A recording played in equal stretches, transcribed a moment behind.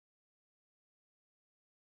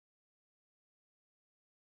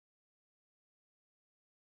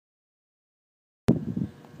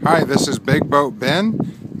Hi, this is Big Boat Ben,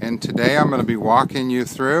 and today I'm going to be walking you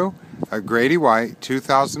through a Grady White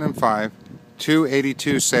 2005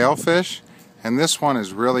 282 Sailfish, and this one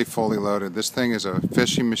is really fully loaded. This thing is a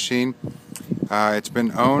fishing machine. It's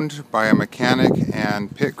been owned by a mechanic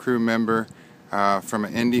and pit crew member from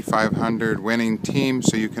an Indy 500 winning team,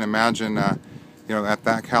 so you can imagine at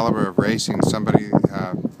that caliber of racing, somebody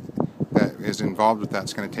that is involved with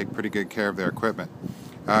that's going to take pretty good care of their equipment.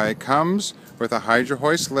 It comes with a hydro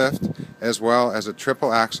hoist lift as well as a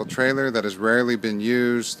triple axle trailer that has rarely been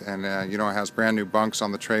used, and it has brand new bunks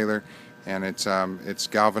on the trailer, and it's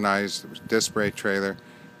galvanized disc brake trailer,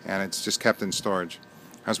 and it's just kept in storage.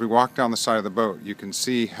 As we walk down the side of the boat, you can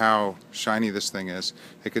see how shiny this thing is.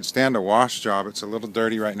 It could stand a wash job. It's a little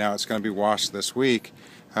dirty right now. It's going to be washed this week,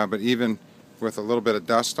 but even with a little bit of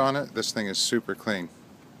dust on it, this thing is super clean.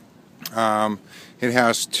 It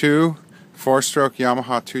has two 4-stroke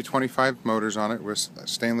Yamaha 225 motors on it with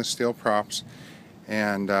stainless steel props,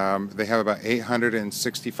 and they have about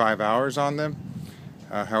 865 hours on them.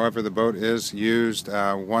 However, the boat is used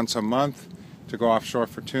once a month to go offshore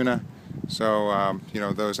for tuna, so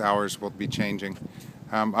those hours will be changing.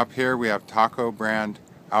 Up here we have Taco brand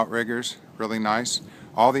outriggers, really nice.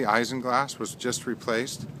 All the isinglass was just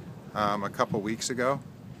replaced a couple weeks ago,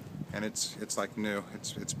 and it's like new.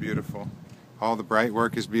 It's beautiful. All the bright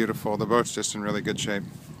work is beautiful. The boat's just in really good shape.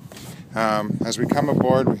 As we come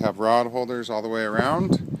aboard, we have rod holders all the way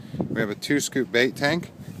around. We have a 2-scoop bait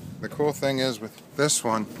tank. The cool thing is with this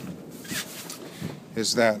one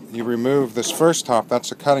is that you remove this first top,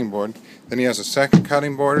 that's a cutting board. Then he has a second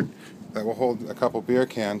cutting board that will hold a couple beer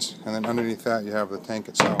cans, and then underneath that you have the tank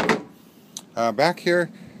itself. Back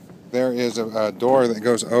here there is a door that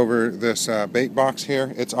goes over this bait box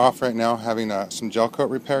here. It's off right now, having some gel coat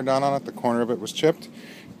repair done on it. The corner of it was chipped,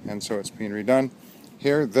 and so it's being redone.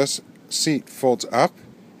 Here, this seat folds up,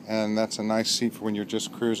 and that's a nice seat for when you're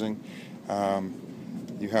just cruising.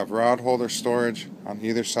 You have rod holder storage on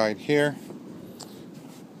either side here.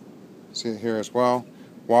 See it here as well.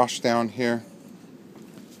 Wash down here.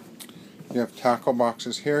 You have tackle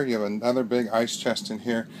boxes here. You have another big ice chest in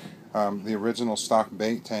here. The original stock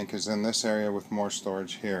bait tank is in this area with more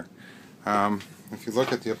storage here. If you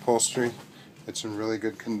look at the upholstery, it's in really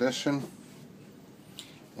good condition,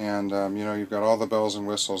 and you've got all the bells and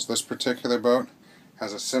whistles. This particular boat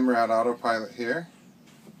has a Simrad autopilot here.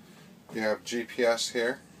 You have GPS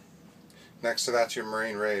here. Next to that's your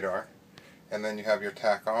marine radar, and then you have your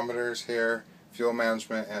tachometers here, fuel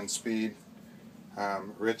management and speed,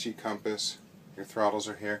 Ritchie compass. Your throttles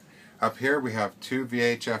are here. Up here we have 2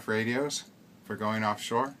 VHF radios for going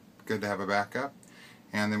offshore. Good to have a backup.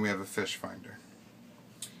 And then we have a fish finder.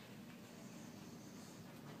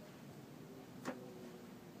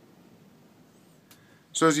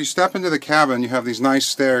 So as you step into the cabin, you have these nice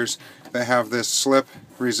stairs that have this slip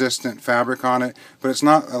resistant fabric on it, but it's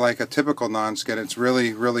not like a typical non-skid. It's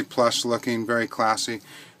really, really plush looking, very classy.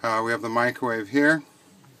 We have the microwave here.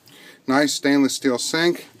 Nice stainless steel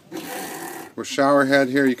sink. With shower head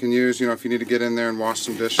here you can use, if you need to get in there and wash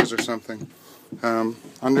some dishes or something.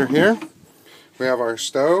 Under here we have our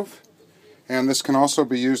stove, and this can also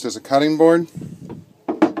be used as a cutting board.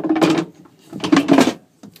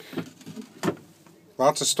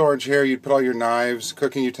 Lots of storage here. You'd put all your knives,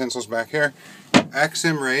 cooking utensils back here.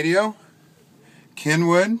 XM radio,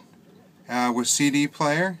 Kenwood with CD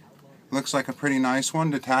player. Looks like a pretty nice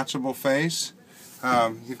one. Detachable face.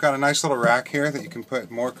 You've got a nice little rack here that you can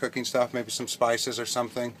put more cooking stuff, maybe some spices or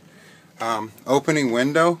something. Opening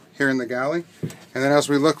window here in the galley. And then as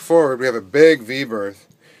we look forward, we have a big V-berth.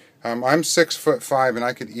 I'm 6'5", and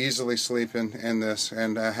I could easily sleep in this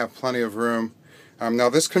and have plenty of room. Now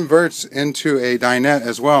this converts into a dinette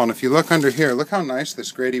as well, and if you look under here, look how nice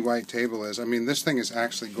this Grady White table is. I mean, this thing is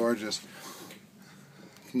actually gorgeous.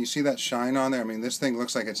 Can you see that shine on there? I mean, this thing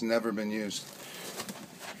looks like it's never been used.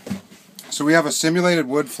 So we have a simulated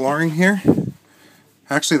wood flooring here.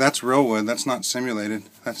 Actually, that's real wood. That's not simulated.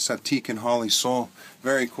 That's a teak and holly sole.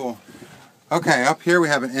 Very cool. Okay, up here we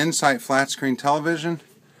have an Insight flat screen television.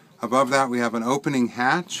 Above that we have an opening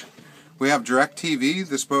hatch. We have DirecTV.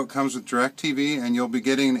 This boat comes with DirecTV, and you'll be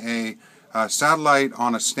getting a satellite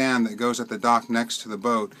on a stand that goes at the dock next to the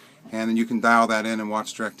boat, and then you can dial that in and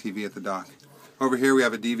watch DirecTV at the dock. Over here we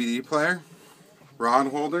have a DVD player, rod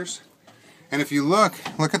holders. And if you look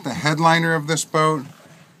at the headliner of this boat,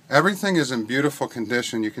 everything is in beautiful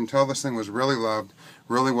condition. You can tell this thing was really loved,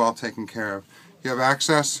 really well taken care of. You have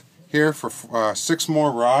access here for 6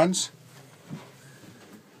 more rods.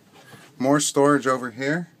 More storage over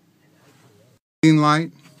here.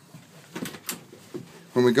 Light.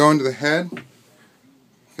 When we go into the head,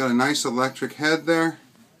 got a nice electric head there.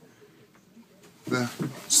 The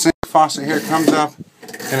sink faucet here comes up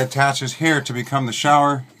and attaches here to become the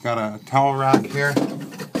shower. You've got a towel rack here.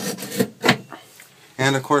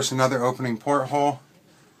 And of course another opening porthole.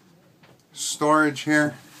 Storage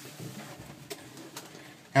here.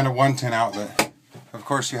 And a 110 outlet. Of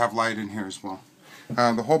course you have light in here as well.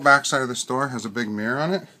 The whole back side of the store has a big mirror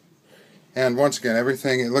on it. And once again,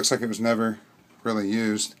 everything, it looks like it was never really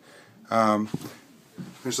used.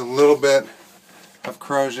 There's a little bit of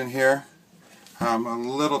corrosion here. A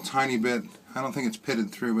little tiny bit, I don't think it's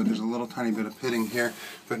pitted through, but there's a little tiny bit of pitting here.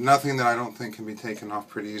 But nothing that I don't think can be taken off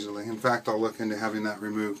pretty easily. In fact, I'll look into having that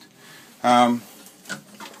removed. Got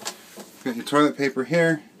your toilet paper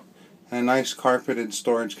here. And a nice carpeted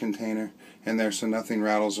storage container in there so nothing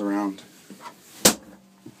rattles around.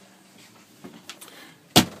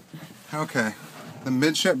 Okay, the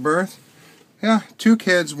midship berth. Yeah, 2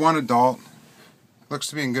 kids, 1 adult. Looks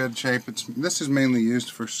to be in good shape. This is mainly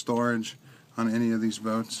used for storage on any of these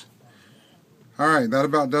boats. Alright, that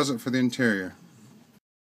about does it for the interior.